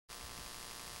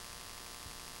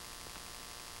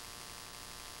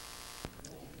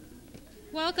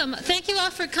Welcome. Thank you all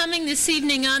for coming this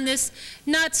evening on this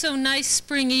not so nice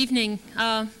spring evening.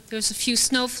 There's a few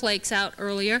snowflakes out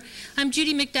earlier. I'm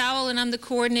Judy McDowell, and I'm the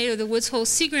coordinator of the Woods Hole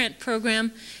Sea Grant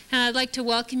program, and I'd like to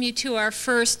welcome you to our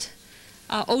first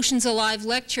Oceans Alive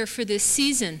lecture for this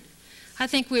season. I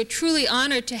think we're truly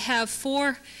honored to have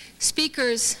 4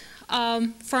 speakers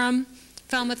from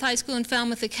Falmouth High School and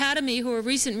Falmouth Academy who are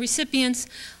recent recipients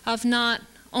of not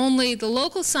only the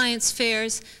local science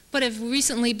fairs, but have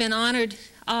recently been honored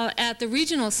at the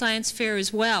regional science fair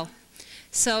as well.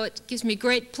 So it gives me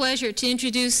great pleasure to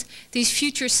introduce these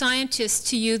future scientists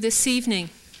to you this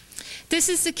evening. This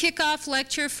is the kickoff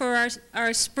lecture for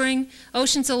our spring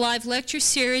Oceans Alive lecture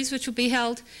series, which will be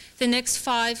held the next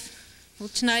 5, well,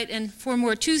 tonight and 4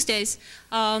 more Tuesdays,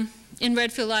 in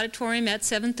Redfield Auditorium at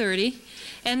 7:30.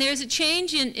 And there's a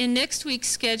change in next week's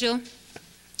schedule.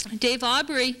 Dave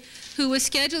Aubrey, who was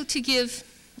scheduled to give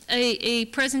a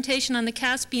presentation on the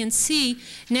Caspian Sea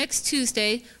next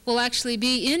Tuesday, will actually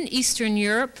be in Eastern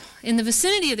Europe, in the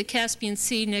vicinity of the Caspian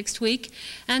Sea next week.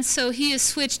 And so he has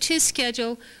switched his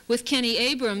schedule with Kenny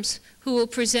Abrams, who will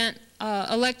present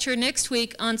a lecture next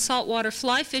week on saltwater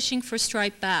fly fishing for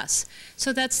striped bass.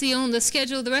 So that's the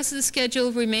schedule. The rest of the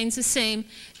schedule remains the same.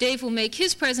 Dave will make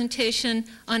his presentation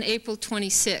on April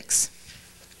 26.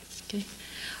 Okay.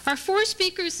 Our 4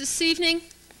 speakers this evening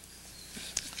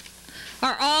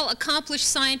are all accomplished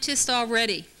scientists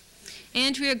already.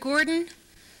 Andrea Gordon,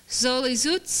 Zoli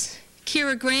Zutz,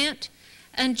 Kira Grant,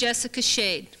 and Jessica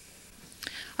Shade.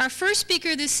 Our first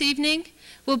speaker this evening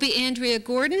will be Andrea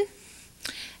Gordon,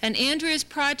 and Andrea's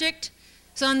project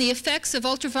is on the effects of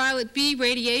ultraviolet B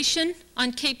radiation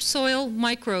on Cape soil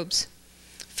microbes,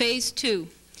 Phase 2.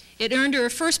 It earned her a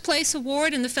first place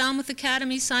award in the Falmouth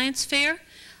Academy Science Fair,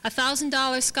 a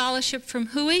 $1,000 scholarship from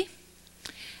Hui,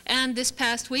 and this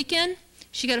past weekend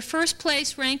she got a first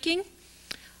place ranking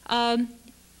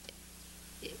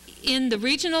in the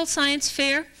regional science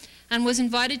fair and was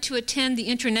invited to attend the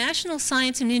International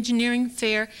Science and Engineering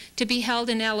Fair to be held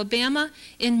in Alabama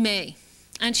in May.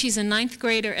 And she's a 9th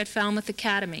grader at Falmouth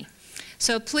Academy.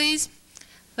 So please,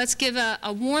 let's give a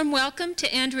warm welcome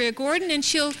to Andrea Gordon, and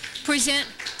she'll present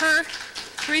her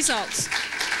results.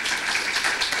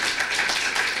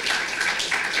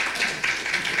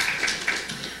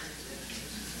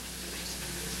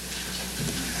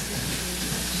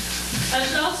 I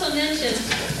should also mention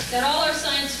that all our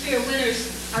science fair winners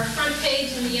are front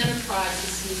page in the Enterprise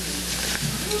this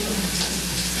evening.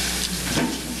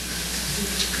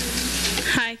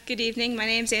 Hi, good evening. My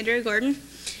name is Andrea Gordon,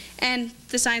 and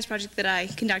the science project that I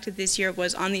conducted this year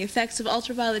was on the effects of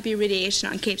ultraviolet B radiation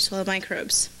on Cape soil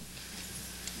microbes.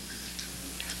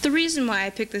 The reason why I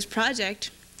picked this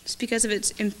project is because of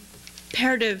its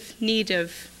imperative need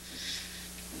of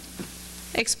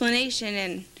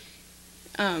explanation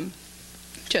and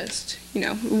just,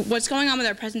 what's going on with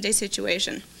our present-day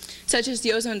situation, such as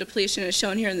the ozone depletion as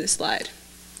shown here in this slide.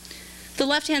 The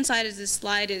left-hand side of this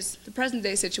slide is the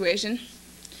present-day situation,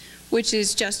 which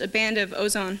is just a band of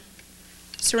ozone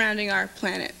surrounding our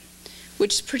planet,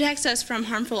 which protects us from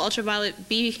harmful ultraviolet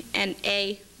B and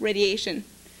A radiation.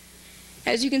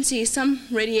 As you can see, some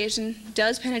radiation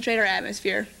does penetrate our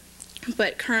atmosphere,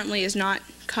 but currently is not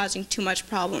causing too much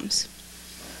problems.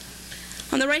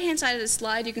 On the right-hand side of the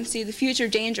slide, you can see the future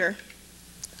danger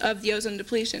of the ozone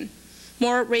depletion.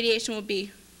 More radiation will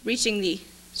be reaching the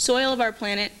soil of our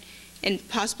planet and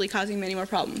possibly causing many more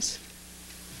problems.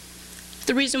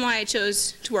 The reason why I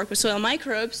chose to work with soil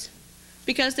microbes,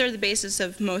 because they're the basis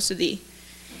of most of the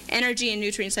energy and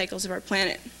nutrient cycles of our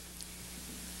planet.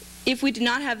 If we did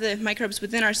not have the microbes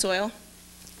within our soil,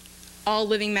 all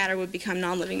living matter would become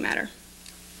non-living matter.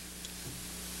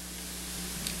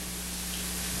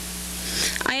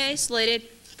 I isolated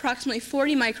approximately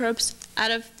 40 microbes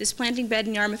out of this planting bed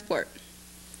in Yarmouthport.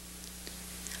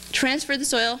 Transferred the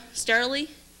soil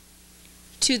sterilely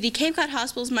to the Cape Cod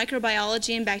Hospital's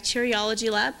microbiology and bacteriology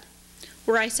lab,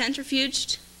 where I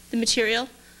centrifuged the material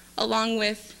along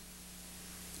with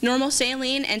normal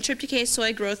saline and trypticase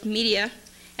soy growth media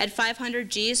at 500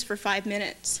 Gs for 5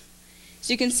 minutes. As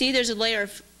you can see, there's a layer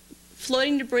of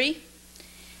floating debris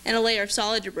and a layer of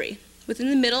solid debris. Within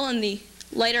the middle, in the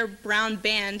lighter brown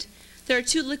band, there are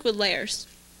 2 liquid layers.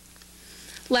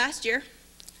 Last year,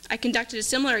 I conducted a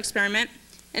similar experiment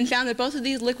and found that both of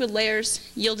these liquid layers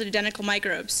yielded identical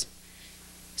microbes.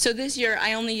 So this year,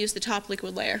 I only used the top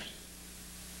liquid layer.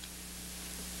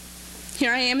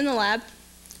 Here I am in the lab,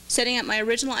 setting up my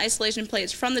original isolation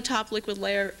plates from the top liquid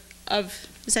layer of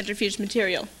the centrifuged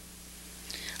material.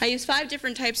 I used 5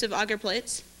 different types of agar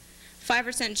plates,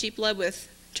 5% cheap lead with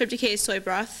trypticase soy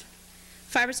broth,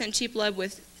 5% cheap lead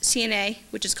with CNA,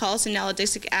 which is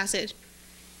colocynaldehydic acid,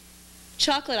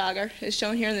 chocolate agar is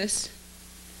shown here in this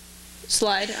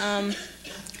slide,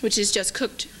 which is just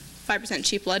cooked 5%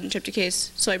 sheep blood and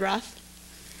tryptase soy broth,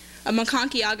 a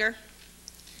McConkey agar,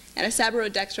 and a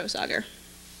saborodextrose agar.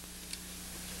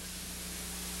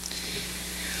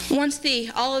 Once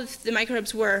all of the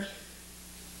microbes were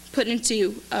put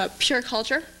into pure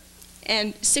culture,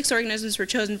 and 6 organisms were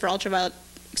chosen for ultraviolet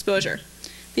exposure.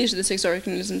 These are the 6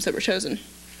 organisms that were chosen.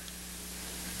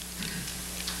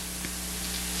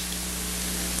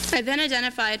 I then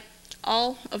identified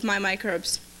all of my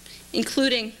microbes,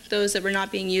 including those that were not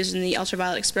being used in the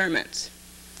ultraviolet experiments.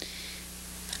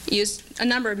 Used a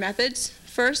number of methods.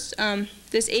 First,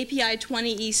 this API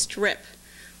 20E strip,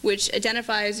 which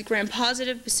identifies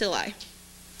gram-positive bacilli.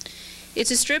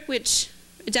 It's a strip which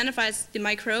identifies the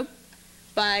microbe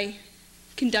by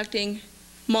conducting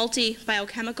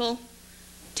multi-biochemical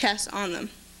tests on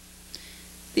them.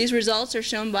 These results are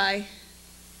shown by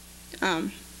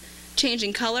change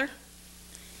in color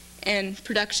and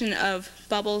production of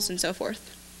bubbles and so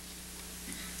forth.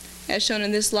 As shown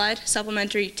in this slide,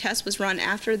 supplementary test was run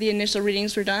after the initial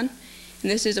readings were done,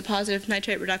 and this is a positive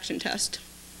nitrate reduction test.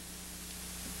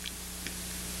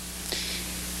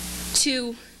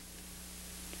 To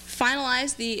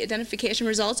finalize the identification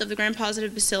results of the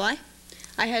gram-positive bacilli,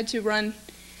 I had to run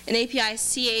an API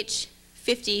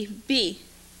CH50B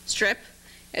strip,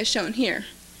 as shown here.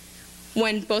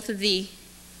 When both of the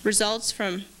results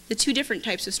from the 2 different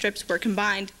types of strips were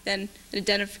combined, then an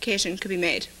identification could be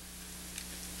made.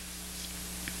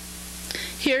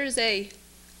 Here is an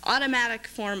automatic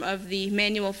form of the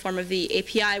manual form of the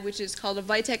API, which is called a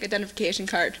Vitek identification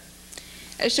card.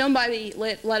 As shown by the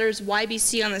letters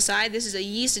YBC on the side, this is a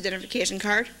yeast identification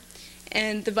card,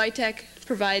 and the Vitek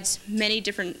provides many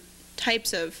different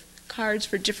types of cards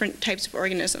for different types of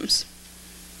organisms.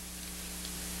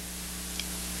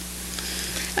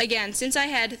 Again, since I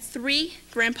had 3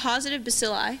 gram-positive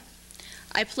bacilli,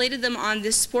 I plated them on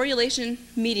this sporulation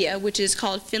media, which is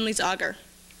called Finley's agar.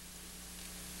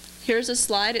 Here's a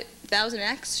slide at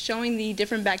 1000x showing the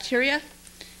different bacteria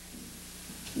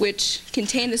which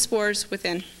contain the spores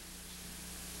within.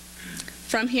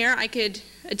 From here, I could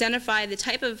identify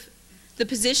the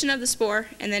position of the spore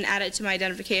and then add it to my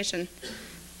identification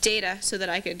data so that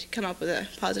I could come up with a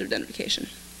positive identification.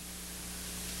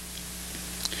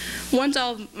 Once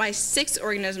all of my 6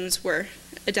 organisms were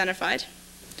identified,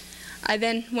 I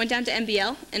then went down to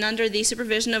MBL, and under the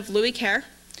supervision of Louis Kerr,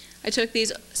 I took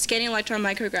these scanning electron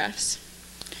micrographs.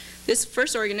 This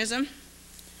first organism,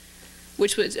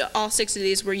 which was all 6 of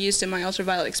these were used in my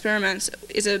ultraviolet experiments,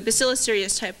 is a Bacillus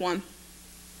cereus type 1.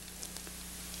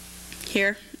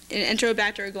 Here, an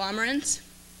Enterobacter agglomerans,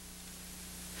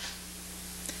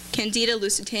 Candida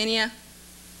lusitania,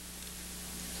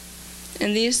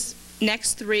 and these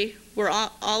next 3 were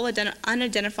all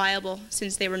unidentifiable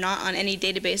since they were not on any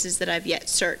databases that I've yet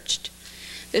searched.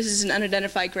 This is an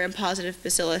unidentified gram-positive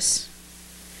bacillus,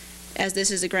 as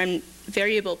this is a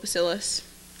gram-variable bacillus,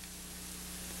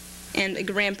 and a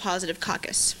gram-positive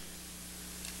coccus.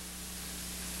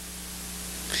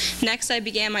 Next, I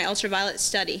began my ultraviolet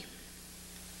study.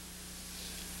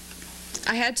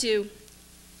 I had to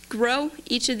grow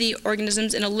each of the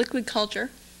organisms in a liquid culture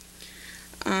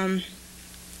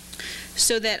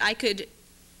so that I could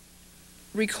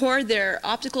record their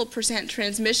optical percent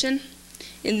transmission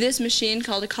in this machine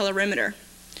called a colorimeter.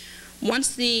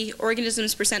 Once the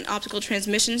organism's percent optical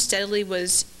transmission steadily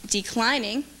was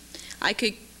declining, I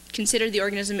could consider the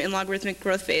organism in logarithmic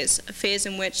growth phase, a phase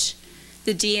in which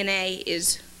the DNA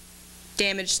is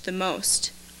damaged the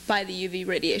most by the UV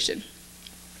radiation.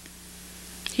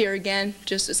 Here again,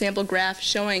 just a sample graph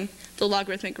showing the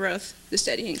logarithmic growth, the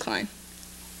steady incline.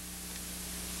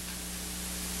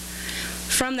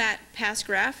 From that past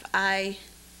graph, I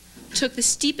took the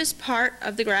steepest part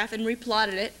of the graph and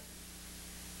replotted it,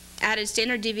 added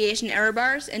standard deviation error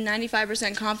bars and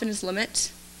 95% confidence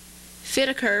limits, fit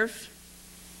a curve,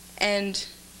 and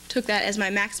took that as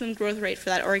my maximum growth rate for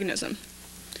that organism.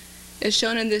 As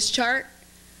shown in this chart,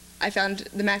 I found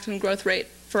the maximum growth rate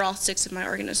for all 6 of my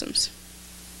organisms.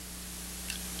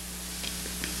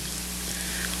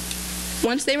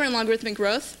 Once they were in logarithmic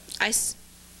growth, I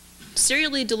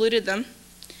serially diluted them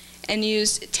and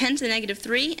used 10 to the negative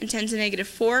 3 and 10 to the negative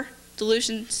 4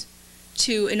 dilutions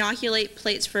to inoculate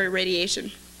plates for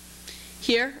irradiation.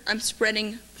 Here, I'm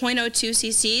spreading 0.02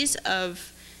 cc's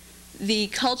of the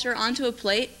culture onto a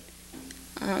plate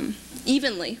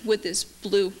evenly with this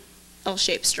blue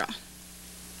L-shaped straw.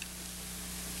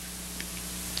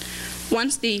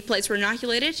 Once the plates were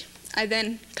inoculated, I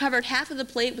then covered half of the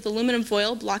plate with aluminum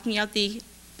foil, blocking out the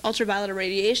ultraviolet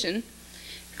irradiation,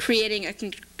 creating a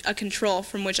a control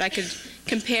from which I could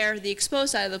compare the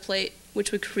exposed side of the plate,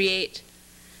 which would create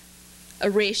a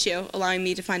ratio allowing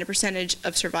me to find a percentage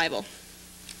of survival.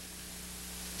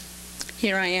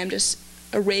 Here I am just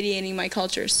irradiating my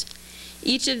cultures.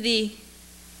 Each of the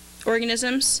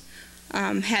organisms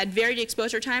had varied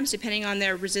exposure times depending on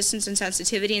their resistance and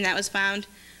sensitivity, and that was found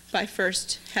by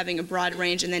first having a broad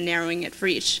range and then narrowing it for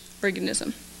each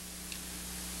organism.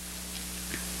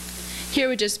 Here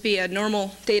would just be a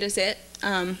normal data set,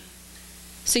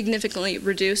 significantly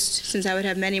reduced since I would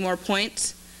have many more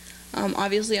points.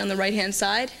 Obviously on the right-hand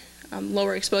side,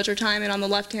 lower exposure time, and on the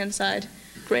left-hand side,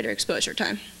 greater exposure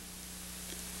time.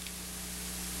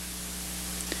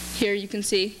 Here you can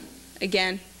see,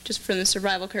 again, just from the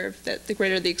survival curve, that the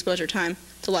greater the exposure time,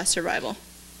 the less survival.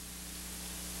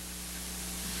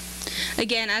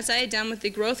 Again, as I had done with the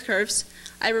growth curves,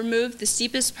 I removed the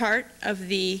steepest part of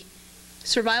the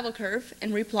survival curve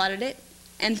and replotted it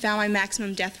and found my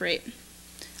maximum death rate.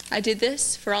 I did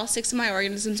this for all 6 of my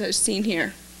organisms as seen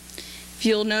here. If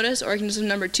you'll notice, organism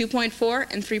number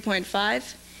 2.4 and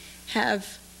 3.5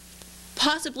 have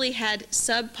possibly had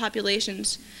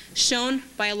subpopulations shown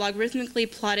by a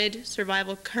logarithmically plotted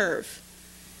survival curve.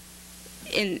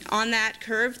 On that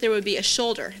curve, there would be a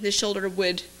shoulder. This shoulder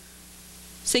would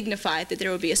signify that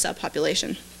there would be a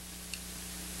subpopulation.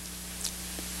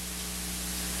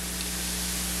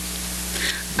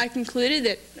 I concluded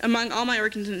that among all my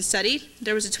organisms studied,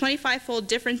 there was a 25-fold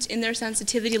difference in their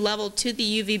sensitivity level to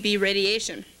the UVB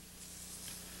radiation.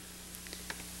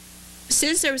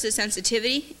 Since there was a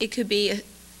sensitivity, it could be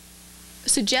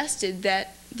suggested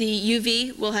that the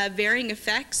UV will have varying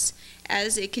effects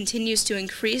as it continues to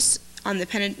increase on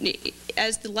the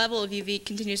as the level of UV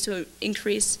continues to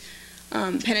increase,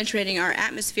 penetrating our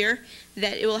atmosphere,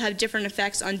 that it will have different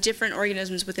effects on different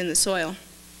organisms within the soil.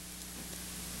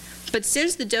 But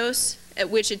since the dose at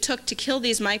which it took to kill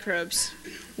these microbes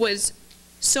was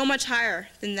so much higher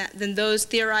than those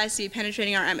theorized to be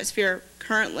penetrating our atmosphere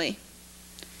currently,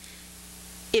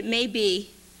 it may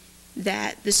be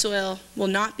that the soil will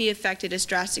not be affected as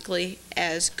drastically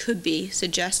as could be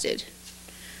suggested.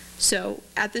 So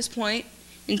at this point,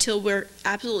 until we're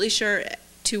absolutely sure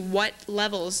to what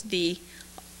levels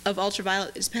of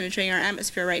ultraviolet is penetrating our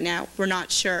atmosphere right now, we're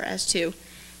not sure as to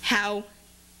how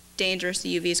dangerous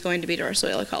the UV is going to be to our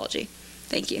soil ecology.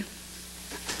 Thank you.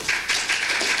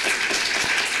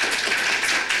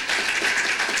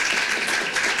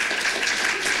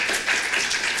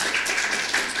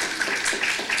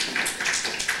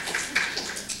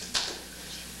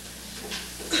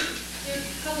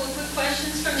 A couple of quick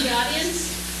questions from the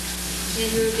audience.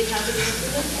 Andrew would be happy to answer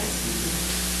them.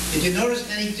 Did you notice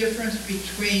any difference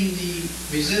between the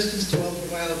resistance to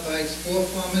ultraviolet by spore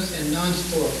formers and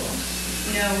non-spore formers?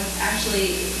 No,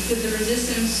 actually, because the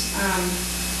resistance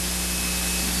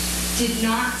did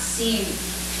not seem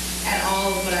at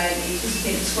all what I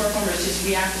anticipated. Spore formers just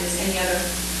reacted as any other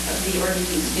of the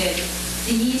organisms did.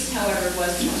 The yeast, however,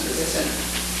 was the most resistant.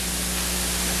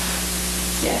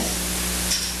 Yes.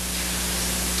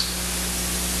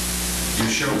 You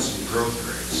showed some growth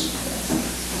rates.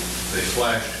 They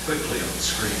flashed quickly on the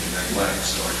screen in that lab,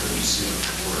 so I couldn't see what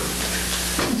they were.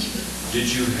 Did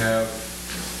you have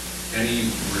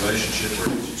any relationship, or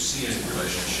did you see any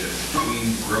relationship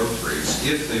between growth rates,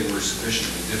 if they were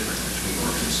sufficiently different between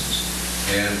organisms,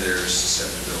 and their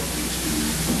susceptibility to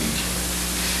heat?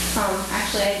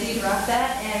 Actually, I did drop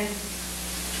that, and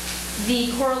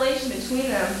the correlation between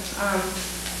them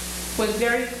was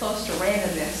very close to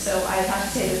randomness, so I'd have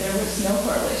to say that there was no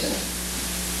correlation.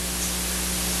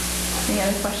 Any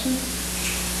other questions?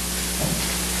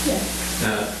 Yeah.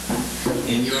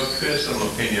 In your personal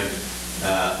opinion,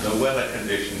 the weather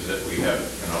conditions that we have,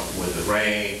 with the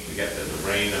rain, we get the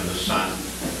rain and the sun,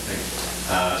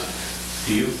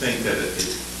 do you think that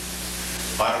it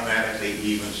automatically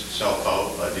evens itself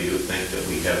out, or do you think that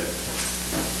we have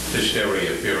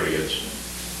hysteria periods?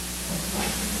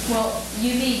 Well,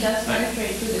 UV does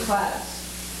penetrate through the clouds,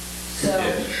 so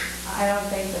I don't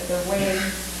think that the rain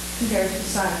compared to the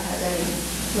sun has any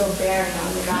real bearing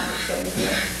on the amount that's going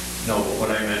here. No, but what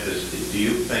I meant is, do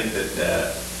you think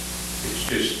that it's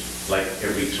just like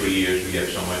every 3 years we have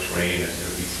so much rain, and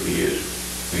every 3 years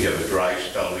we have a dry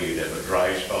spell, we'd have a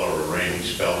dry spell or a rainy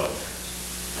spell?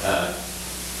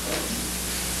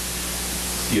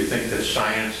 Do you think that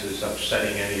science is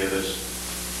upsetting any of this?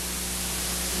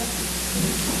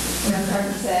 That's hard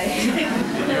to say.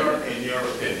 In your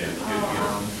opinion?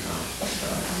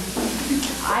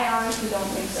 I honestly don't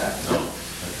think so. No?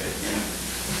 Okay.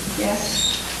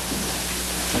 Yes.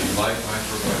 Do you like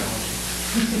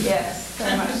microbiology? Yes,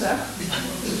 very much so.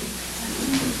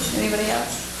 Anybody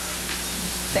else?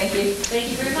 Thank you.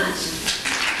 Thank you very much.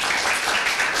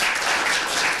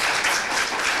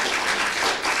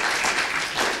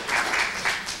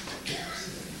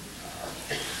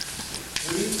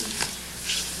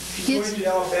 You're going to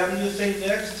Alabama Avenue thing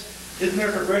next? Isn't there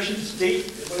a progression, state,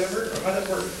 whatever, or how does that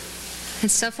work? And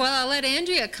stuff, well, I'll let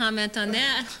Andrea comment on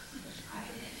that.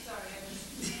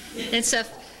 And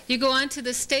stuff, you go on to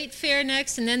the state fair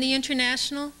next and then the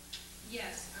international?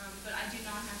 Yes, but I do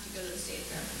not have to go to the state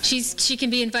fair. She can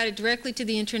be invited directly to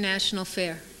the international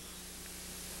fair.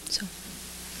 So.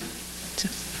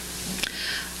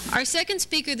 Our second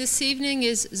speaker this evening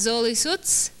is Zoli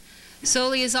Sutz.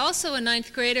 Zoli is also a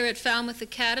 9th grader at Falmouth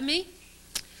Academy.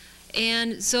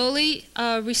 And Zoli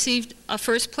received a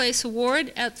first place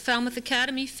award at the Falmouth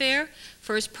Academy Fair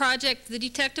for his project, The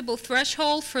Detectable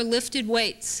Threshold for Lifted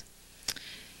Weights.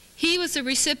 He was the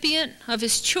recipient of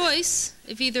his choice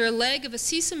of either a leg of a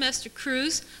sea semester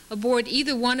cruise aboard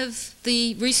either one of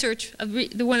the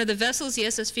one of the vessels, the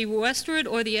SSV Westward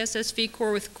or the SSV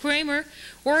Corwith-Kramer,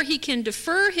 or he can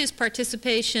defer his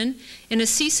participation in a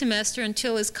sea semester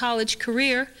until his college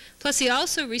career. Plus, he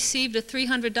also received a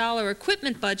 $300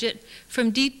 equipment budget from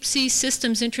Deep Sea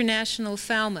Systems International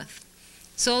Falmouth.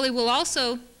 Zoli will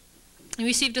also He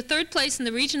received a 3rd place in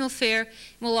the regional fair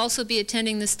and will also be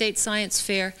attending the state science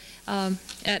fair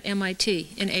at MIT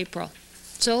in April.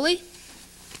 Zoli?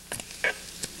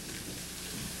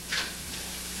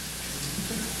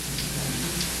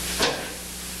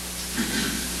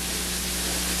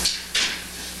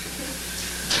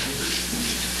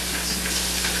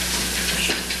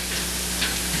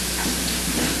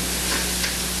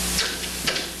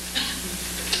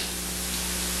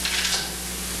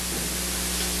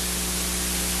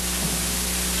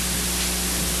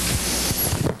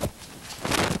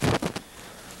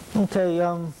 Okay,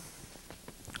 I'm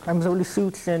Zoli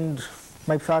Sutz, and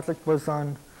my project was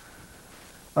on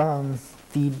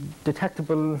the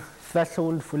detectable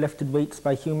threshold for lifted weights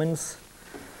by humans.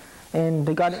 And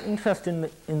I got an interest in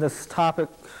this topic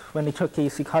when I took a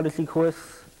psychology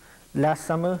course last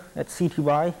summer at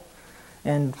CTY.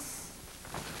 And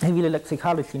I really like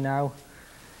psychology now,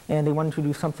 and I wanted to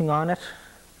do something on it.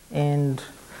 And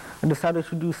I decided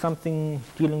to do something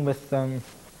dealing with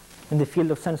in the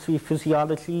field of sensory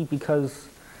physiology because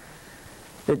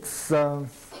it's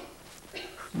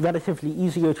relatively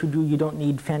easier to do. You don't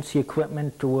need fancy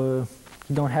equipment, or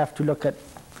you don't have to look at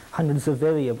hundreds of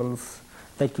variables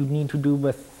that you need to do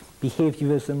with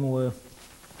behaviorism or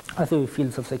other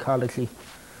fields of psychology.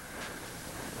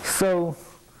 So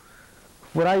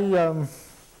what I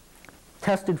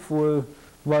tested for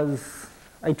was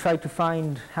I tried to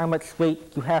find how much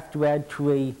weight you have to add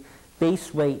to a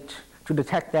base weight to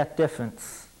detect that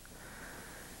difference.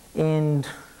 And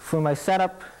for my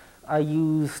setup, I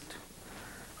used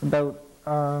about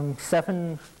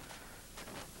 7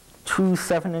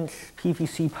 7-inch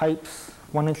PVC pipes,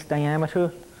 1-inch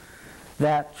diameter,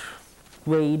 that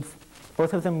weighed,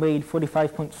 both of them weighed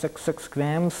 45.66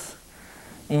 grams,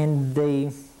 and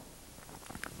they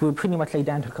were pretty much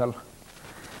identical.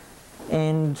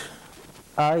 And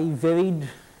I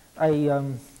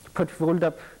put rolled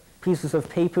up pieces of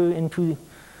paper into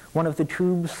one of the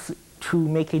tubes to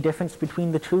make a difference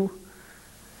between the two.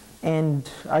 And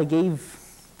I gave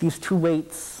these 2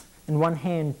 weights in one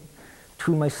hand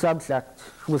to my subject,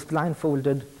 who was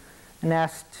blindfolded, and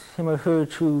asked him or her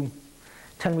to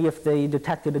tell me if they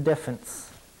detected a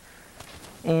difference.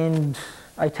 And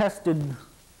I tested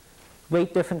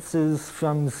weight differences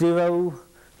from 0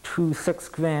 to 6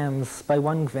 grams by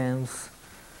 1 grams.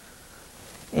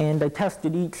 And I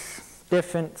tested each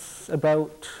difference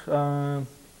about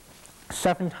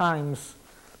 7 times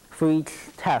for each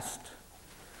test.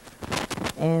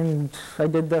 And I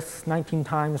did this 19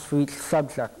 times for each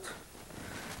subject.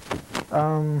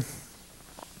 Then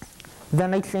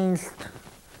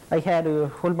I had a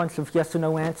whole bunch of yes or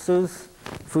no answers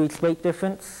for each weight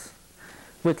difference,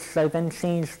 which I then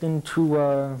changed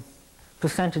into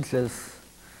percentages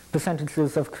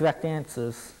of correct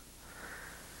answers.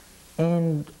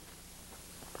 And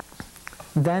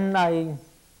then I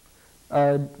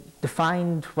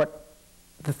defined what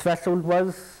the threshold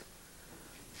was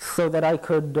so that I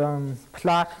could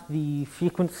plot the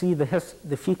frequency,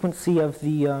 the frequency of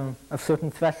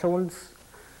certain thresholds.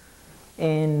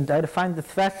 And I defined the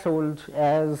threshold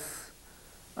as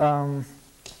the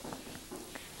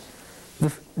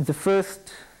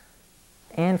first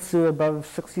answer above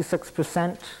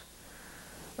 66%,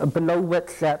 below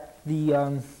which at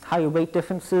the higher weight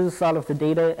differences, all of the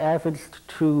data averaged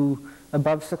to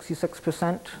above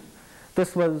 66%.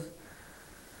 This was,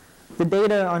 the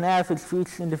data on average for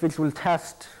each individual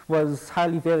test was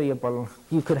highly variable.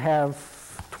 You could have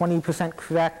 20%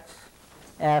 correct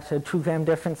at a 2-gram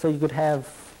difference, or you could have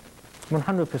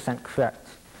 100% correct.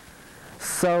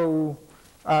 So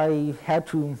I had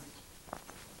to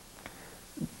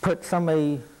put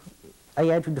I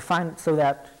had to define it so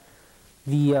that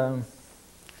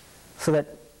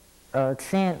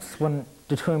chance wouldn't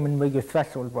determine where your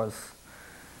threshold was.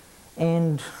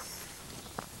 And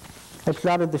I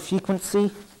plotted the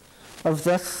frequency of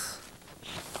this,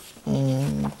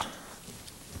 and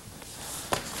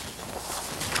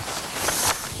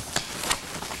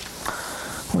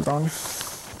hold on.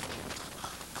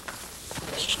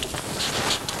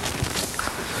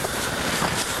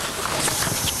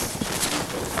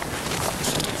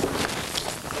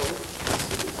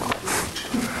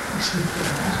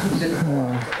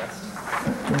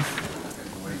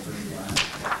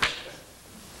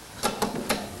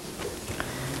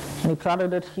 And I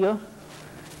plotted it here,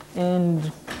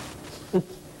 and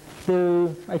there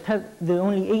are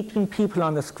only 18 people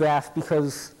on this graph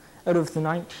because out of the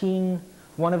 19,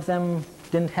 one of them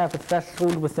didn't have a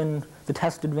threshold within the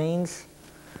tested range.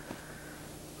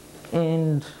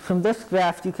 And from this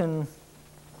graph,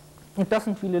 it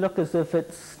doesn't really look as if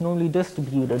it's normally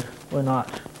distributed or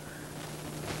not.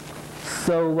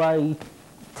 So I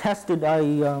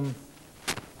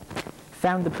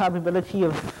found the probability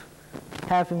of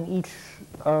having each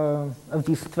of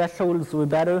these thresholds or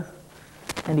better,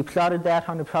 and he plotted that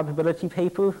on a probability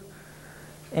paper.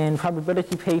 And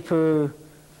probability paper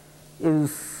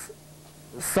is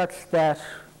such that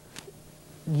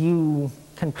you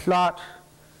can plot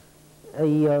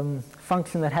a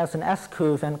function that has an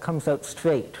S-curve and it comes out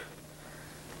straight.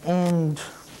 And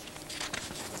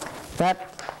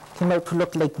that came out to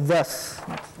look like this.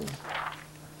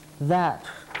 That.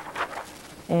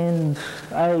 And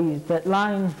that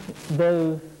line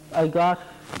there I got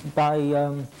by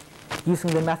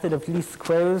using the method of least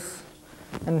squares,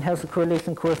 and it has a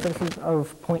correlation coefficient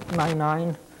of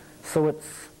 0.99, so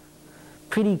it's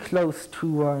pretty close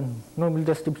to normal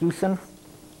distribution.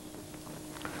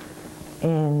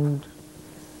 And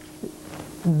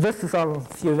this is all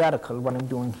theoretical, what I'm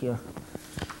doing here.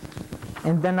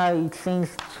 And then I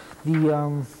changed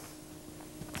the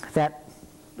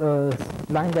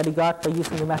line that I got by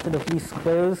using the method of least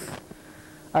squares.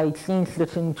 I changed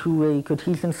it into a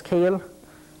Cartesian scale.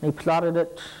 I plotted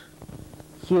it.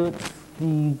 Here it's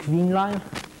the green line.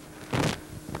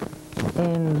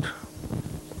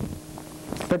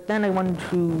 But then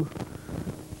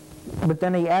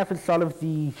I averaged all of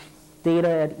the data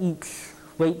at each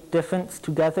weight difference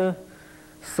together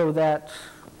so that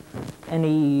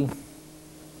any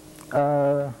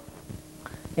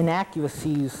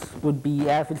inaccuracies would be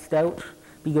averaged out,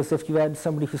 because if you had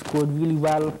somebody who scored really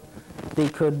well, they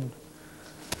could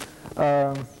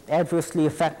adversely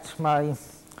affect my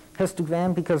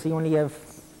histogram because we only have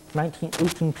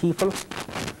 18 people.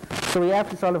 So we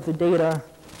averaged all of the data,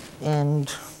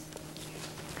 and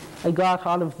I got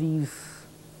all of these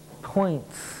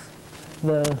points.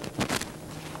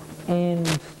 And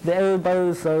the error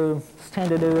bars are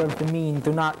standard error of the mean.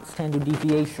 They're not standard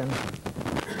deviation.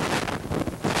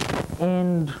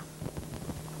 And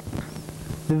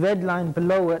the red line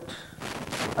below it,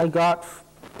 I got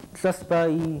just by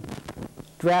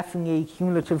graphing a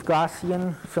cumulative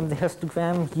Gaussian from the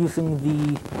histogram using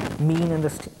the mean and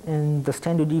the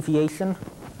standard deviation.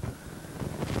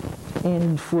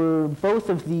 And for both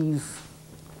of these,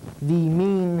 the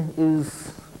mean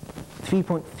is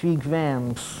 3.3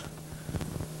 grams,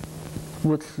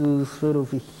 which is right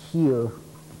over here.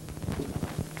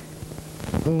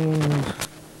 And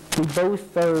they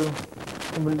both are,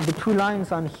 the two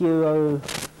lines on here are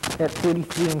at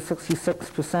 33 and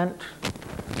 66%,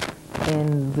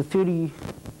 and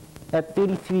at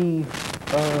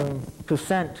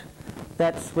 33%,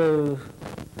 that's where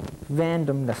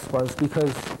randomness was,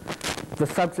 because the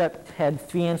subject had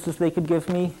 3 answers they could give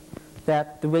me,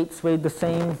 that the weights weighed the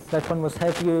same, that one was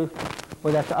heavier,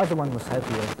 or that the other one was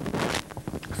heavier.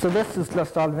 So this is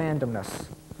just all randomness.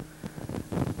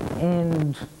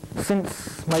 And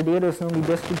since my data is normally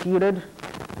distributed,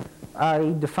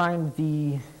 I defined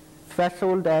the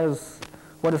threshold as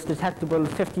what is detectable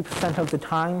 50% of the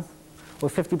time, or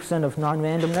 50% of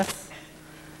non-randomness.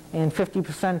 And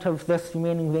 50% of this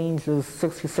remaining range is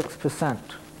 66%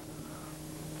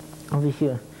 over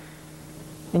here.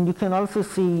 And you can also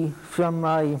see from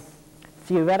my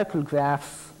theoretical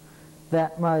graphs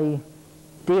that my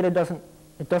data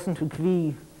doesn't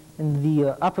agree in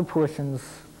the upper portions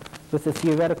with the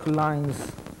theoretical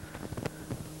lines.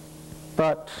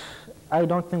 But I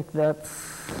don't think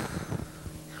that's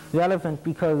relevant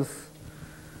because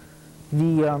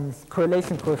the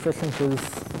correlation coefficient is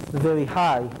very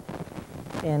high.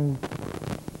 and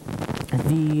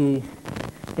the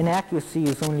inaccuracy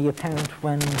is only apparent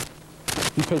when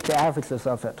you take the averages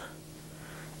of it,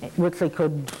 which I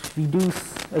could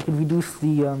reduce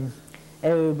the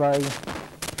error by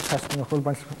testing a whole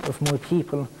bunch of more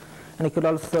people, and I could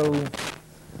also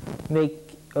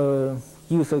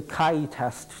use a chi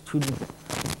test to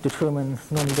determine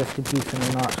normal distribution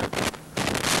or not.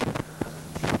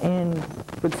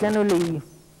 But generally,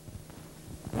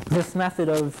 this method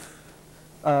of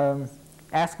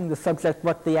asking the subject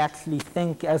what they actually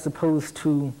think as opposed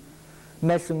to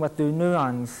measuring what their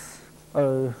neurons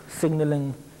are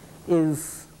signaling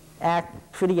is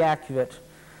pretty accurate,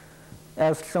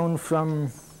 as shown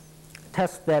from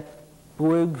tests that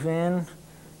Borg ran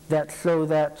that show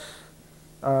that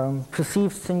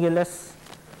perceived stimulus,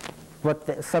 what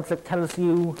the subject tells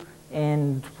you,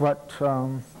 and what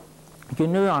your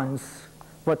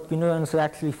neurons are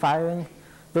actually firing,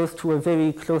 those two are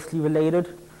very closely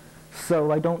related.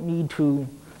 So I don't need to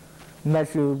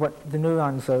measure what the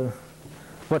neurons are,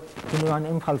 what the neuron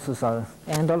impulses are.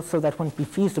 And also that won't be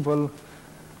feasible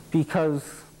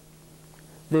because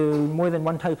there are more than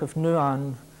one type of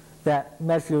neuron that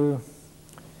measure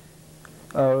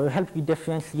or help you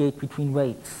differentiate between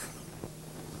weights.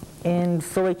 And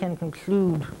so I can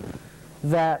conclude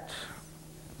that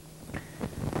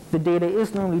the data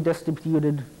is normally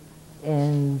distributed,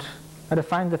 and I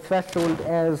define the threshold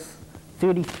as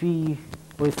 33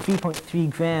 or 3.3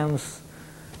 grams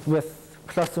with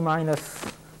plus or minus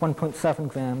 1.7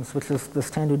 grams, which is the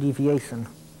standard deviation.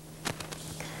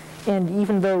 And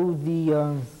even though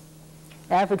the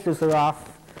averages are off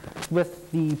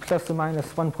with the plus or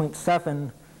minus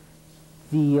 1.7,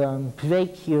 the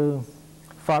break here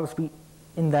falls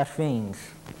in that range.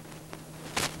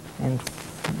 And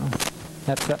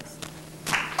that's it.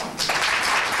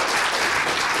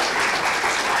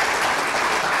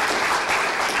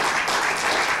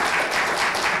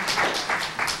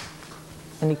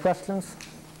 Any questions?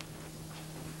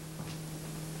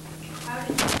 How did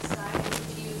you decide who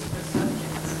to use for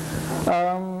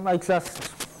subjects? I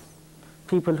just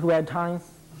people who had time.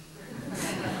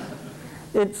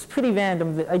 It's pretty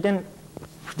random. I didn't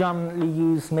predominantly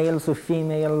use males or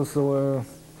females or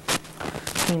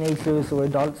teenagers or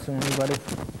adults or anybody.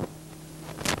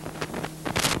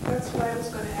 That's what I was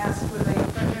going to ask. Were they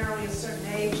primarily a certain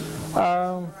age?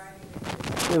 A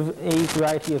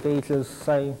variety of ages.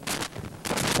 I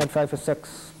had 5 or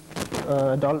 6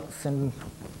 adults and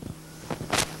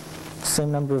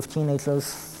same number of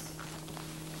teenagers.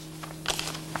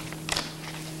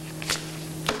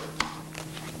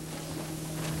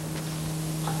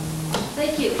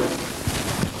 Thank you.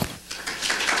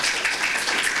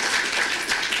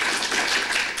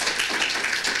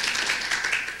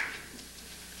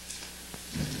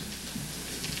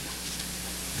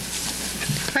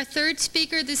 Our third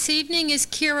speaker this evening is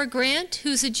Kira Grant,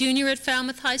 who's a junior at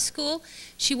Falmouth High School.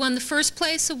 She won the first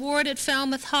place award at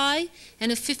Falmouth High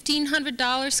and a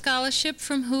 $1,500 scholarship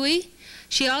from Hui.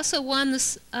 She also won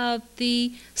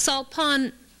the Salt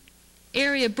Pond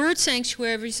Area Bird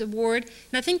Sanctuaries Award,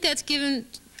 and I think that's given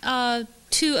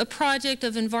to a project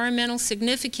of environmental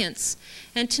significance.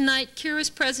 And tonight, Kira's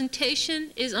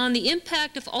presentation is on the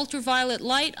impact of ultraviolet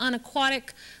light on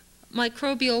aquatic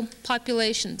microbial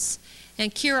populations.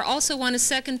 And Kira also won a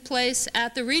second place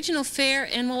at the regional fair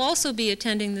and will also be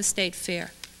attending the state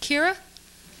fair. Kira?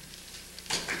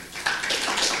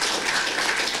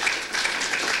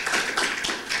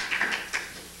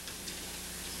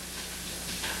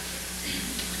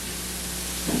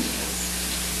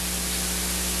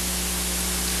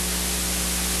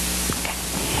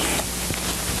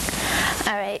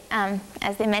 All right,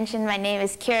 as they mentioned, my name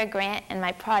is Kira Grant, and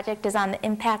my project is on the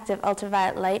impact of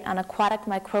ultraviolet light on aquatic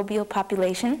microbial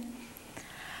population.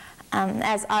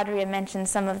 As Audrey mentioned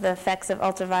some of the effects of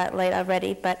ultraviolet light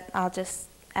already, but I'll just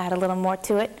add a little more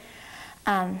to it.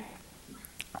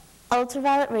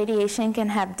 Ultraviolet radiation can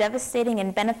have devastating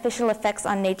and beneficial effects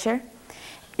on nature.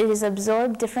 It is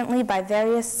absorbed differently by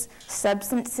various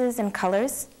substances and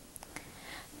colors.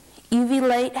 UV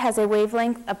light has a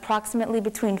wavelength approximately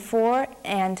between 4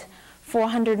 and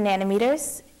 400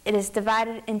 nanometers. It is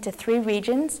divided into 3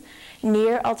 regions: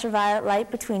 near ultraviolet light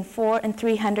between 4 and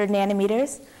 300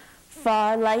 nanometers,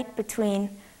 far light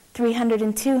between 300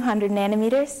 and 200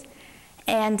 nanometers,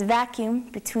 and vacuum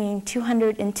between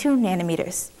 200 and 2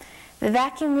 nanometers. The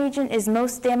vacuum region is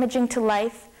most damaging to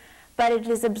life, but it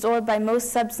is absorbed by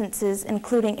most substances,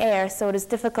 including air, so it is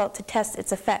difficult to test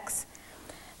its effects.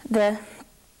 The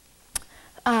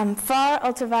far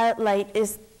ultraviolet light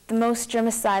is the most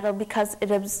germicidal because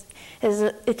it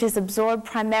is absorbed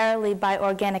primarily by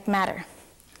organic matter.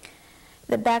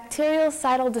 The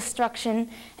bactericidal destruction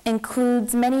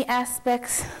includes many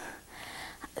aspects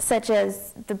such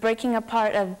as the breaking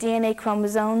apart of DNA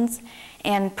chromosomes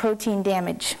and protein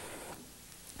damage.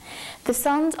 The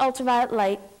sun's ultraviolet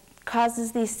light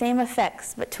causes these same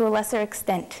effects, but to a lesser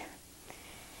extent.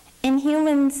 In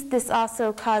humans, this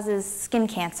also causes skin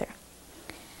cancer.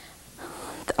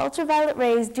 The ultraviolet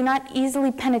rays do not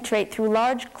easily penetrate through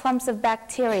large clumps of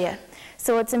bacteria,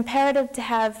 so it's imperative to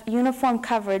have uniform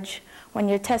coverage when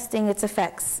you're testing its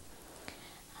effects.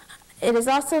 It is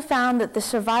also found that the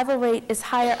survival rate is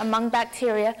higher among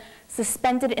bacteria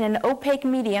suspended in an opaque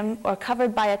medium or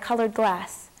covered by a colored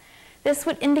glass. This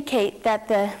would indicate that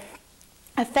the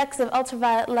effects of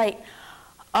ultraviolet light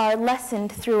are lessened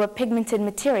through a pigmented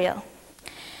material.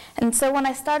 And so when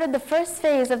I started the first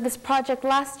phase of this project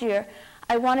last year,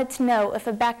 I wanted to know if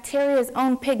a bacteria's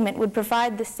own pigment would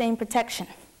provide the same protection.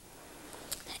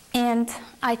 And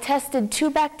I tested 2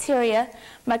 bacteria,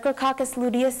 Micrococcus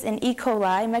luteus and E.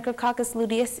 coli. Micrococcus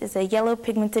luteus is a yellow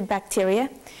pigmented bacteria,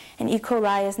 and E.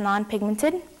 coli is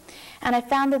non-pigmented. And I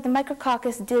found that the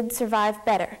Micrococcus did survive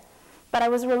better. But I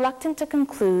was reluctant to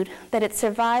conclude that its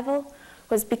survival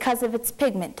was because of its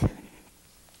pigment,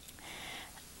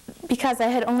 because I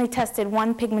had only tested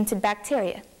 1 pigmented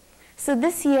bacteria. So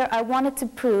this year I wanted to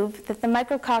prove that the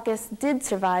Micrococcus did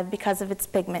survive because of its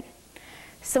pigment.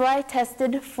 So I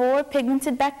tested 4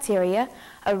 pigmented bacteria,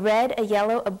 a red, a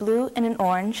yellow, a blue, and an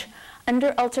orange,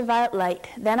 under ultraviolet light.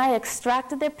 Then I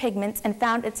extracted their pigments and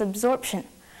found its absorption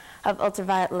of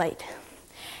ultraviolet light.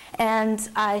 And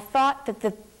I thought that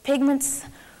the pigments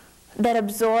that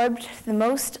absorbed the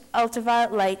most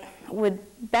ultraviolet light would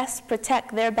best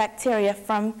protect their bacteria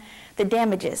from the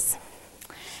damages.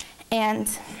 And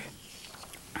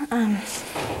just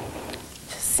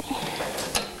see.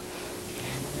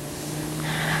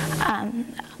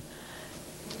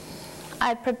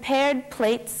 I prepared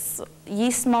plates,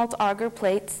 yeast malt agar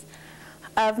plates,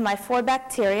 of my 4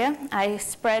 bacteria. I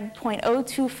spread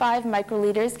 0.025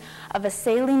 microliters of a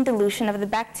saline dilution of the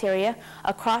bacteria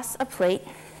across a plate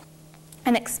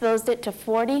and exposed it to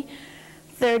 40,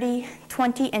 30,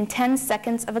 20, and 10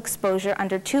 seconds of exposure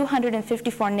under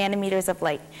 254 nanometers of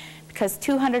light, because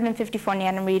 254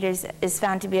 nanometers is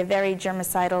found to be a very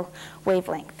germicidal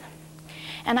wavelength.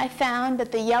 And I found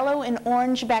that the yellow and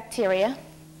orange bacteria,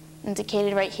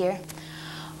 indicated right here,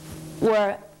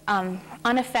 were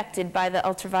unaffected by the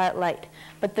ultraviolet light,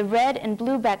 but the red and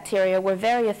blue bacteria were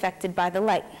very affected by the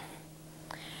light.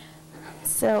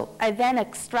 So I then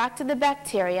extracted the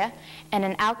bacteria in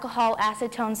an alcohol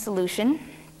acetone solution,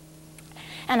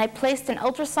 and I placed an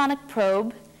ultrasonic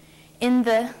probe in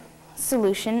the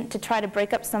solution to try to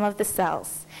break up some of the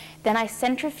cells. Then I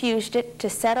centrifuged it to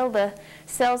settle the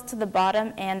cells to the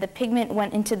bottom, and the pigment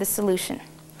went into the solution.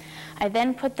 I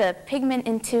then put the pigment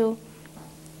into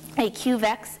a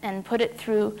cuvex and put it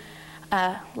through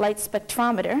a light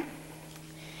spectrometer,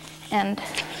 and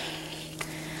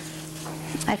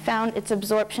I found its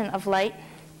absorption of light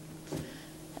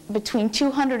between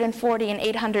 240 and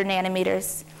 800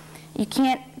 nanometers. You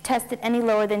can't test it any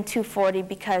lower than 240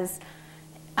 because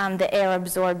the air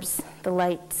absorbs the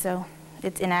light, so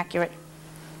it's inaccurate.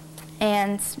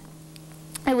 And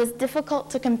it was difficult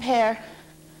to compare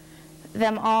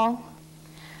them all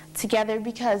together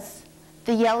because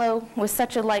the yellow was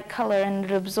such a light color and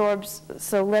it absorbs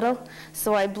so little.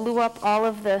 So I blew up all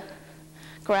of the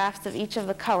graphs of each of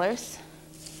the colors.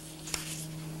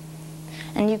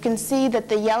 And you can see that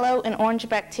the yellow and orange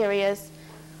bacteria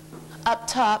up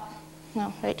top,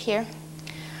 no, right here,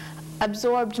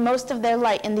 absorbed most of their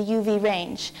light in the UV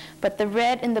range, but the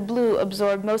red and the blue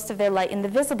absorbed most of their light in the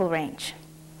visible range.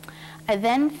 I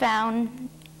then found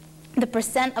the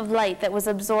percent of light that was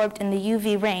absorbed in the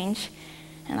UV range,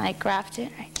 and I graphed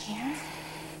it right here.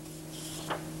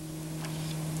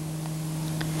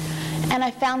 And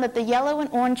I found that the yellow and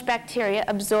orange bacteria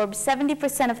absorbed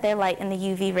 70% of their light in the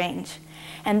UV range,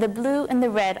 and the blue and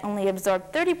the red only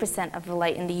absorbed 30% of the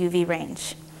light in the UV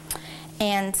range.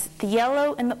 And the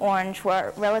yellow and the orange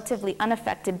were relatively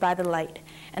unaffected by the light,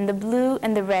 and the blue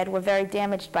and the red were very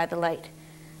damaged by the light.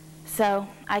 So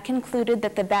I concluded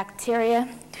that the bacteria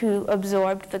who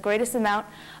absorbed the greatest amount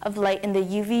of light in the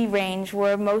UV range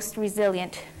were most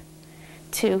resilient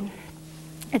to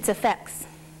its effects.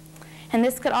 And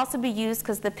this could also be used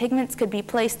because the pigments could be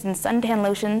placed in suntan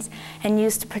lotions and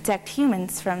used to protect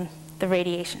humans from the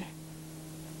radiation.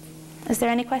 Is there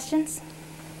any questions?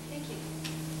 Thank you.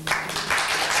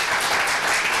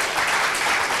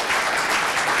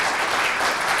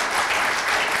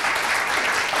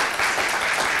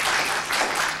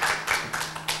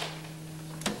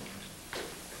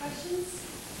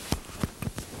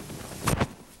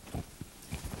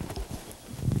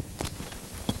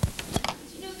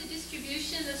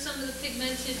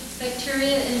 pigmented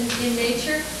bacteria in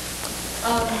nature?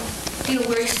 You know,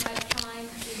 where you might find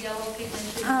the yellow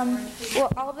pigmented orange pigment?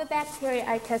 Well, all the bacteria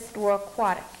I tested were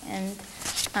aquatic, and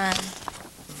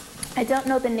I don't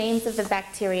know the names of the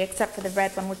bacteria except for the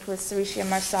red one, which was Serratia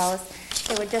marsalis.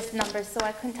 They were just numbers, so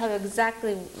I couldn't tell you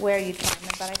exactly where you'd find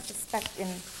them, but I suspect in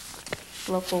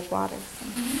local waters.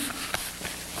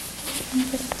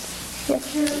 Yes.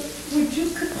 Would you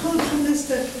conclude from this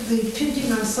that the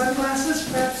tinting on sunglasses,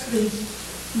 perhaps the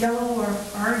yellow or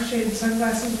orange shaded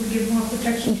sunglasses would give more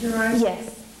protection to your eyes?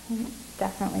 Yes,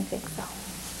 definitely think so.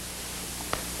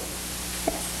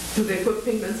 Do they put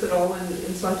pigments at all in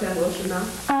suntan lotion now?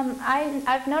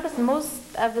 I've noticed most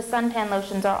of the suntan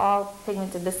lotions are all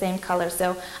pigmented the same color,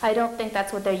 so I don't think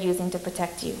that's what they're using to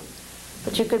protect you.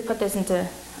 But you could put this into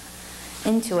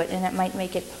it, and it might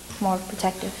make it more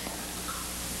protective.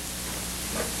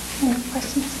 Any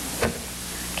questions?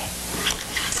 Okay.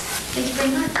 Thank you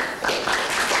very much.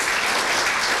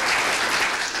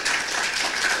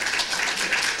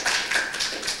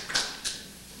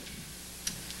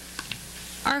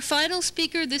 Our final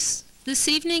speaker this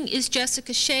evening is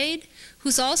Jessica Shade,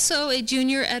 who's also a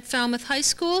junior at Falmouth High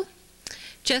School.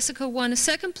 Jessica won a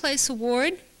second-place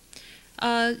award,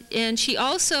 and she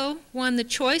also won the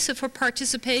choice of her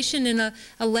participation in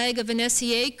a leg of an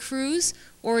SEA cruise,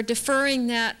 or deferring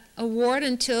that award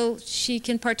until she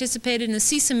can participate in a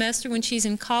C semester when she's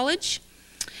in college.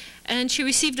 And she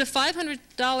received a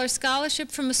 $500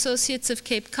 scholarship from Associates of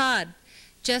Cape Cod.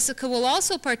 Jessica will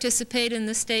also participate in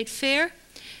the State Fair.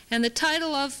 And the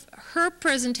title of her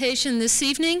presentation this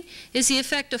evening is The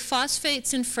Effect of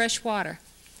Phosphates in Fresh Water.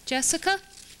 Jessica?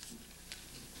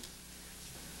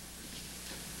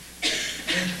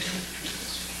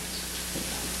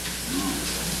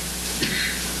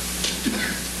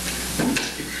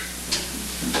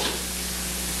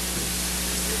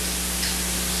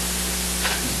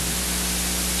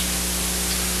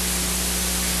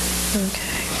 Okay.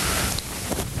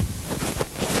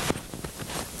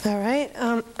 All right.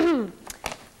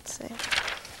 Let's see.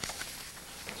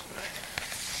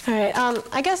 All right.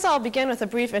 I guess I'll begin with a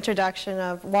brief introduction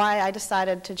of why I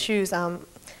decided to choose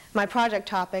my project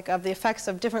topic of the effects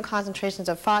of different concentrations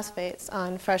of phosphates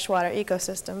on freshwater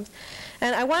ecosystems.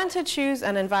 And I wanted to choose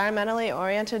an environmentally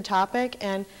oriented topic,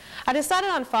 and I decided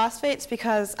on phosphates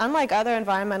because, unlike other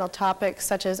environmental topics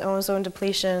such as ozone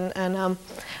depletion and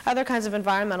other kinds of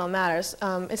environmental matters,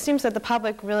 it seems that the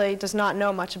public really does not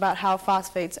know much about how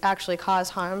phosphates actually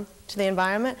cause harm to the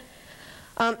environment.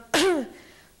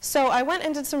 So I went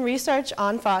and did some research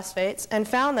on phosphates and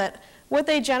found that what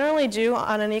they generally do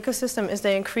on an ecosystem is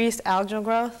they increase algal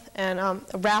growth and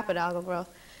rapid algal growth,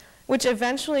 which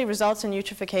eventually results in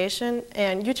eutrophication.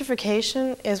 And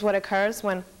eutrophication is what occurs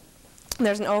when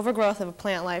there's an overgrowth of a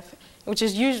plant life, which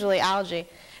is usually algae.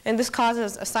 And this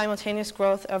causes a simultaneous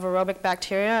growth of aerobic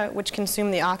bacteria, which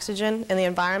consume the oxygen in the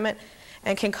environment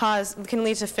and can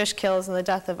lead to fish kills and the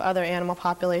death of other animal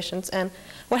populations. And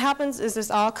what happens is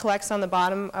this all collects on the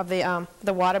bottom of the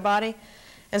water body.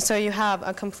 And so you have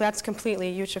a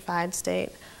completely eutrophied state.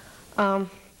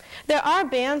 There are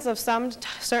bans of some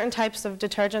certain types of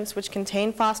detergents which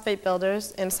contain phosphate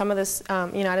builders in some of the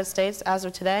United States as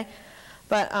of today.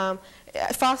 But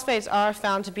phosphates are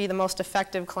found to be the most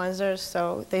effective cleansers,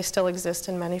 so they still exist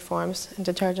in many forms in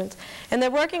detergents. And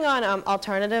they're working on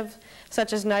alternatives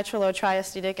such as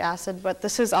nitrilotriacetic acid, but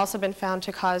this has also been found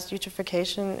to cause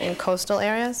eutrophication in coastal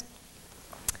areas.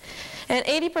 And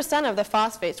 80% of the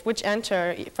phosphates which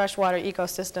enter freshwater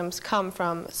ecosystems come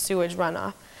from sewage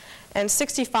runoff. And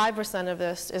 65% of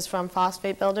this is from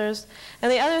phosphate builders.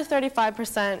 And the other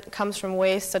 35% comes from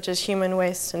waste, such as human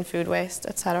waste and food waste,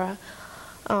 etc.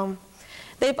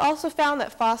 They've also found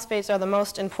that phosphates are the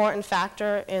most important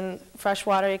factor in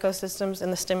freshwater ecosystems in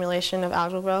the stimulation of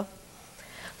algal growth.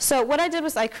 So what I did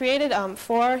was I created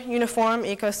 4 uniform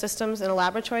ecosystems in a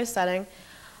laboratory setting.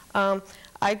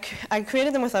 I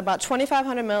created them with about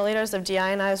 2,500 milliliters of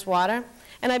deionized water.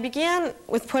 And I began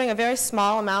with putting a very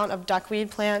small amount of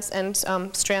duckweed plants and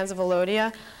strands of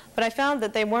Elodea. But I found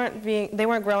that they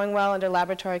weren't growing well under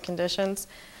laboratory conditions.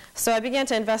 So I began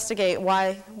to investigate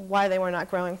why they were not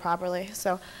growing properly.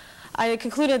 So I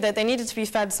concluded that they needed to be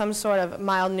fed some sort of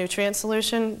mild nutrient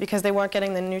solution because they weren't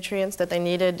getting the nutrients that they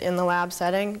needed in the lab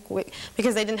setting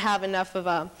because they didn't have enough of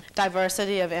a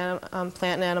diversity of plant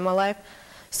and animal life.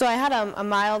 So I had a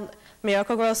mild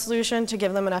Miracle-Gro solution to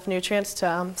give them enough nutrients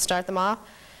to start them off.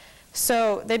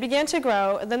 So they began to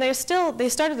grow. And then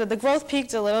the growth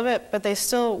peaked a little bit, but they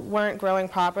still weren't growing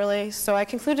properly. So I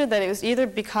concluded that it was either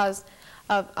because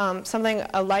of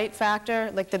a light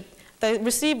factor, like they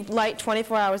received light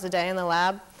 24 hours a day in the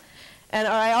lab, And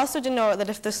I also didn't know that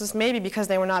if this was maybe because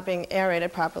they were not being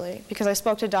aerated properly, because I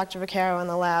spoke to Dr. Vaccaro in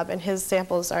the lab, and his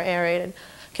samples are aerated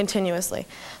continuously.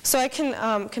 So I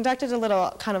conducted a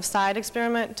little kind of side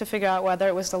experiment to figure out whether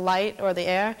it was the light or the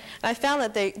air. And I found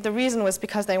that the reason was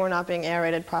because they were not being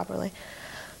aerated properly.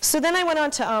 So then I went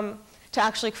on to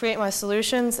actually create my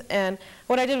solutions. And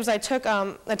what I did was I took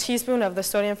a teaspoon of the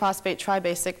sodium phosphate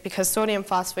tribasic, because sodium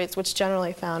phosphate's which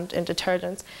generally found in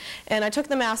detergents. And I took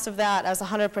the mass of that as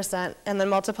 100% and then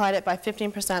multiplied it by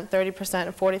 15%, 30%,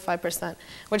 and 45%,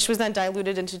 which was then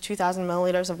diluted into 2,000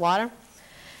 milliliters of water.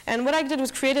 And what I did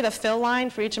was created a fill line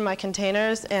for each of my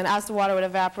containers, and as the water would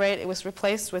evaporate, it was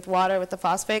replaced with water with the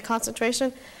phosphate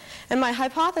concentration. And my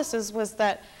hypothesis was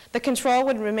that the control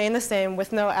would remain the same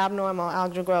with no abnormal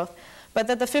algal growth, but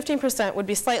that the 15% would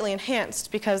be slightly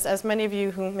enhanced, because as many of you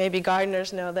who may be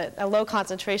gardeners know that a low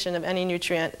concentration of any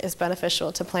nutrient is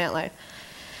beneficial to plant life.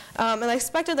 And I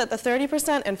expected that the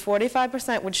 30% and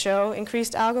 45% would show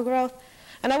increased algal growth.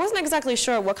 And I wasn't exactly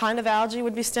sure what kind of algae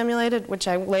would be stimulated, which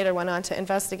I later went on to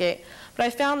investigate. But I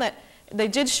found that they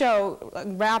did show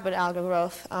rapid algal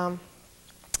growth.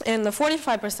 And the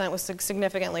 45% was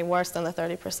significantly worse than the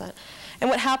 30%. And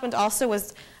what happened also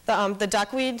was the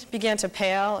duckweed began to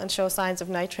pale and show signs of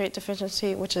nitrate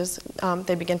deficiency, which is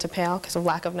they begin to pale because of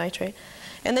lack of nitrate.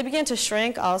 And they began to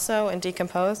shrink also and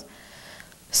decompose.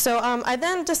 So I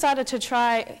then decided to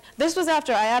try, this was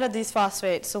after I added these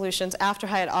phosphate solutions after I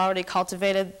had already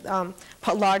cultivated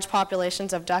large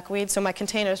populations of duckweed, so my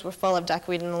containers were full of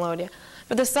duckweed and elodea.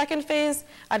 For the second phase,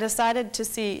 I decided to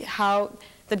see how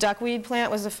the duckweed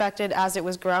plant was affected as it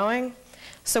was growing.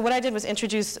 So what I did was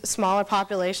introduce smaller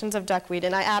populations of duckweed,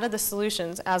 and I added the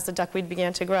solutions as the duckweed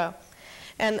began to grow.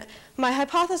 And my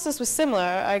hypothesis was similar.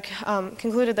 I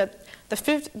concluded that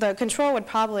the control would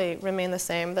probably remain the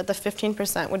same, that the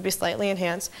 15% would be slightly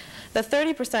enhanced. The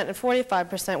 30% and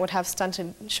 45% would have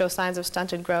show signs of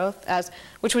stunted growth,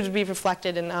 which would be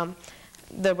reflected in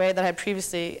the way that I had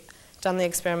previously done the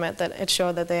experiment, that it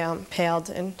showed that they paled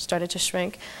and started to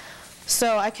shrink.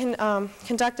 So I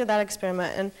conducted that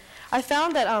experiment, and I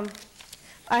found that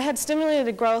I had stimulated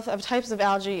the growth of types of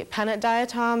algae, pennant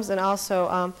diatoms, and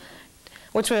also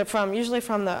which were usually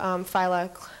from the phylum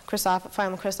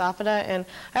Chrysophyta. And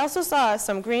I also saw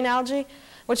some green algae,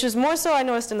 which is more so I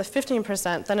noticed in the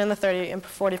 15% than in the 30 and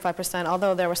 45%,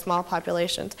 although there were small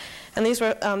populations. And this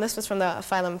was from the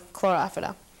phylum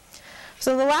Chlorophyta.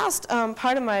 So the last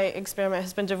part of my experiment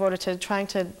has been devoted to trying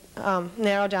to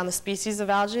narrow down the species of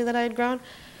algae that I had grown.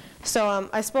 So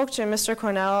I spoke to Mr.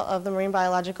 Cornell of the Marine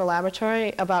Biological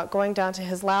Laboratory about going down to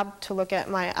his lab to look at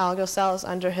my algal cells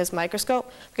under his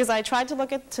microscope, because I tried to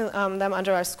look at them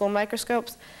under our school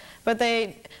microscopes, but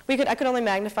I could only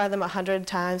magnify them 100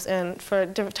 times, and for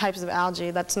different types of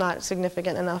algae, that's not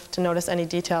significant enough to notice any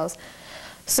details.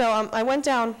 So I went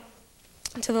down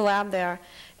to the lab there,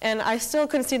 and I still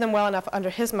couldn't see them well enough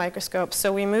under his microscope,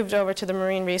 so we moved over to the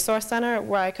Marine Resource Center,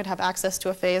 where I could have access to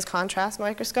a phase contrast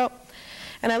microscope.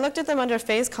 And I looked at them under a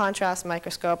phase contrast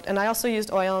microscope, and I also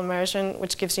used oil immersion,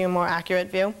 which gives you a more accurate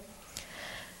view.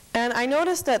 And I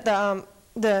noticed that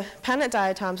the pennant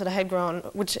diatoms that I had grown,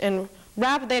 they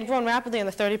had grown rapidly in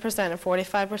the 30% and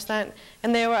 45%,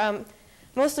 and they were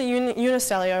mostly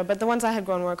unicellular, but the ones I had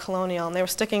grown were colonial, and they were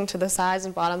sticking to the sides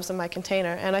and bottoms of my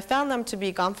container. And I found them to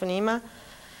be Gomphonemia.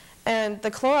 And the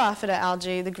Chlorophyta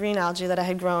algae, the green algae that I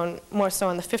had grown more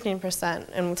so in the 15%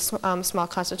 and with small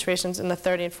concentrations in the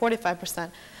 30 and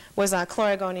 45%, was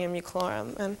Chlorogonium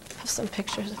euchlorum. And I have some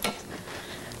pictures of these.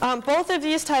 Both of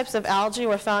these types of algae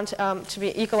were found to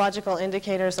be ecological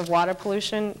indicators of water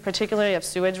pollution, particularly of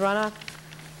sewage runoff.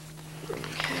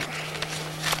 Okay.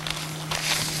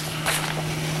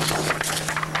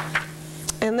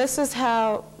 And this is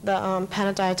how the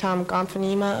pennant diatom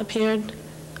Gomphonemia appeared.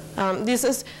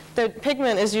 The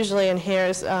pigment is usually in here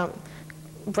is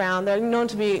brown. They're known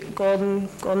to be golden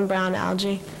brown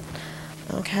algae.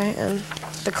 Okay, and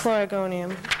the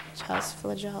Chlorogonium, which has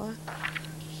flagella,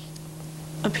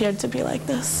 appeared to be like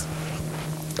this.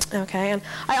 Okay, and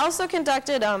I also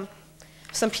conducted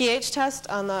some pH tests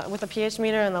with a pH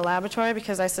meter in the laboratory,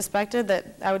 because I suspected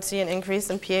that I would see an increase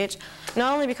in pH,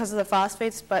 not only because of the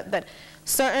phosphates, but that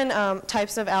certain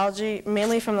types of algae,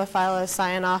 mainly from the phyla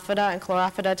Cyanophyta and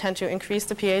Chlorophyta, tend to increase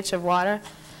the pH of water.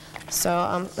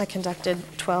 So I conducted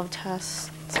 12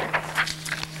 tests.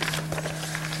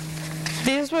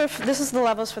 This is the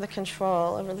levels for the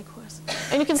control over the course.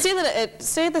 And you can see that it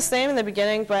stayed the same in the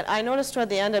beginning, but I noticed toward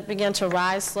the end it began to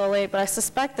rise slowly. But I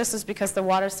suspect this is because the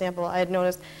water sample I had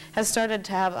noticed has started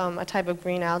to have a type of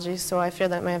green algae, so I fear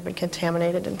that it may have been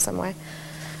contaminated in some way.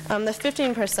 The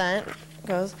 15%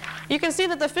 goes. you can see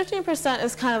that the 15%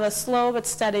 is kind of a slow but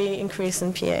steady increase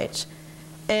in pH.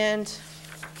 And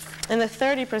in the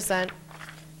 30%,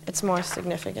 it's more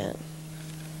significant.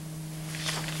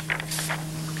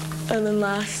 And then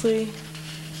lastly,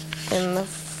 in the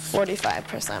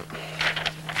 45%.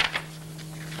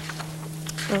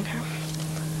 Okay.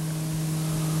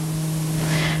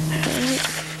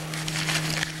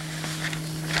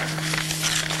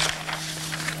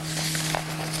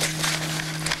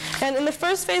 And in the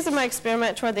first phase of my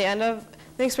experiment, toward the end of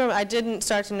the experiment, I didn't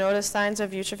start to notice signs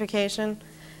of eutrophication,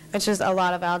 which is a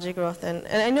lot of algae growth. And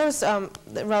I noticed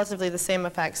relatively the same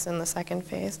effects in the second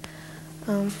phase.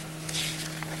 All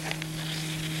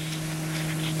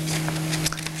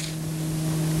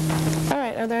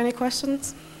right, are there any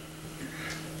questions?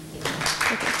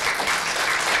 Okay.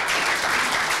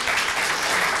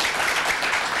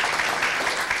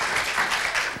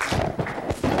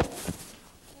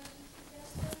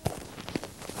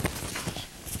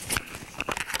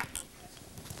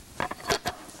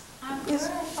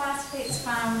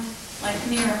 Found like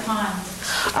near a pond?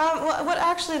 What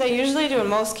actually they usually do in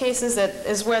most cases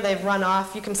is where they've run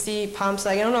off. You can see pumps.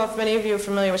 Like, I don't know if many of you are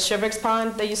familiar with Shibrig's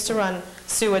Pond. They used to run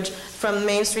sewage from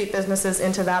Main Street businesses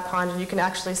into that pond, and you can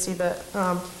actually see the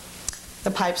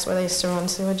pipes where they used to run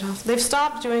sewage off. They've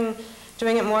stopped doing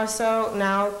it more so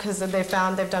now because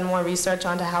they've done more research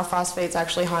onto how phosphates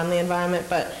actually harm the environment,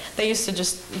 but they used to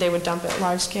they would dump it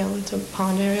large scale into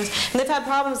pond areas. And they've had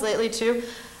problems lately too.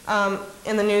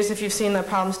 In the news, if you've seen the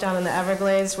problems down in the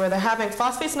Everglades, where they're having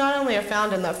phosphates not only are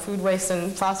found in the food waste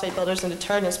and phosphate builders and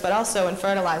detergents, but also in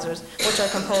fertilizers, which are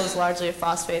composed largely of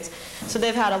phosphates. So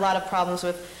they've had a lot of problems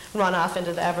with runoff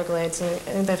into the Everglades,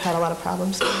 and they've had a lot of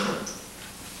problems. Do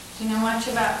you know much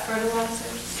about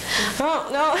fertilizers? Oh,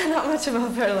 no, not much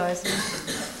about fertilizers.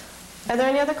 Are there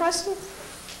any other questions?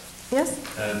 Yes?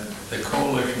 The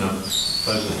Coalition of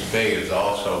Pleasants Bay has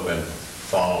also been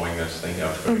following this thing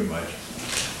up pretty much.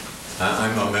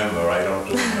 I'm a member. I don't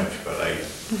do much, but I'm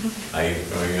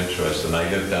very interested. And I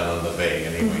live down on the bay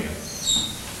anyway.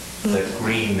 The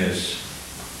greenness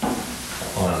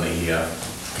on the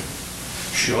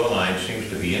shoreline seems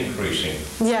to be increasing.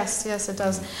 Yes, yes, it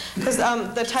does. Because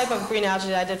the type of green algae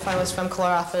that I did find was from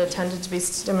chlorophyll. It tended to be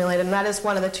stimulated, and that is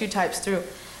one of the two types through.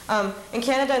 In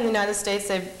Canada and the United States,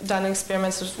 they've done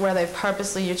experiments where they've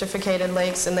purposely eutrophicated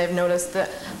lakes, and they've noticed that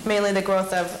mainly the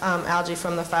growth of algae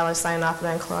from the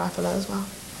Phyllocyanophyta and chlorophylla as well.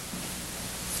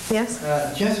 Yes?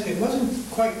 Jessica, it wasn't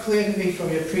quite clear to me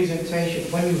from your presentation.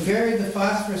 When you varied the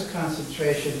phosphorus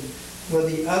concentration, were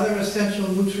the other essential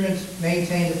nutrients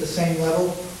maintained at the same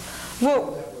level?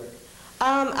 Well,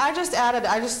 I just added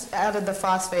the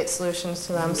phosphate solutions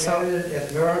to them. You added it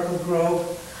at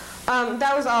Miracle-Gro?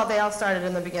 That was all. They all started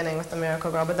in the beginning with the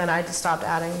Miracle-Gro, but then I just stopped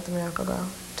adding the Miracle-Gro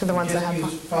to the ones that have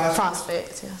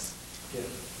phosphates. Yes.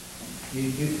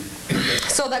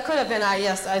 So that could have been,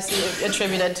 yes, I see it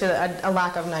attributed to a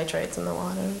lack of nitrates in the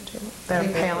water.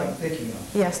 They're paling.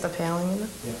 Yes, the paling in it.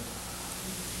 Yeah.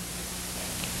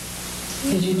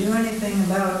 Did you do anything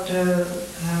about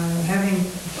having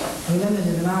a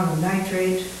limited amount of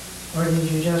nitrate, or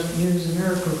did you just use the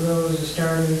Miracle-Gro as a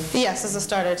starter? Yes, as a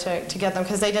starter to get them,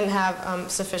 because they didn't have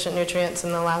sufficient nutrients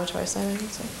in the laboratory setting.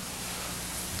 So.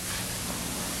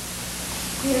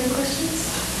 Any other questions?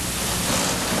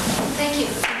 Thank you.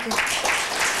 Thank you.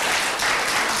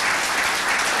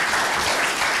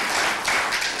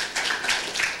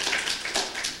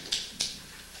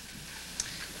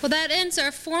 Well, that ends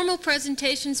our formal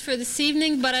presentations for this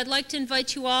evening, but I'd like to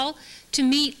invite you all to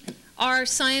meet our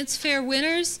science fair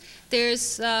winners.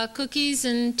 There's cookies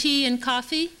and tea and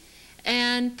coffee,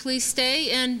 and please stay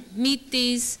and meet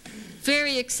these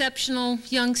very exceptional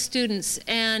young students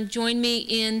and join me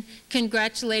in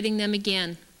congratulating them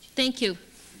again. Thank you.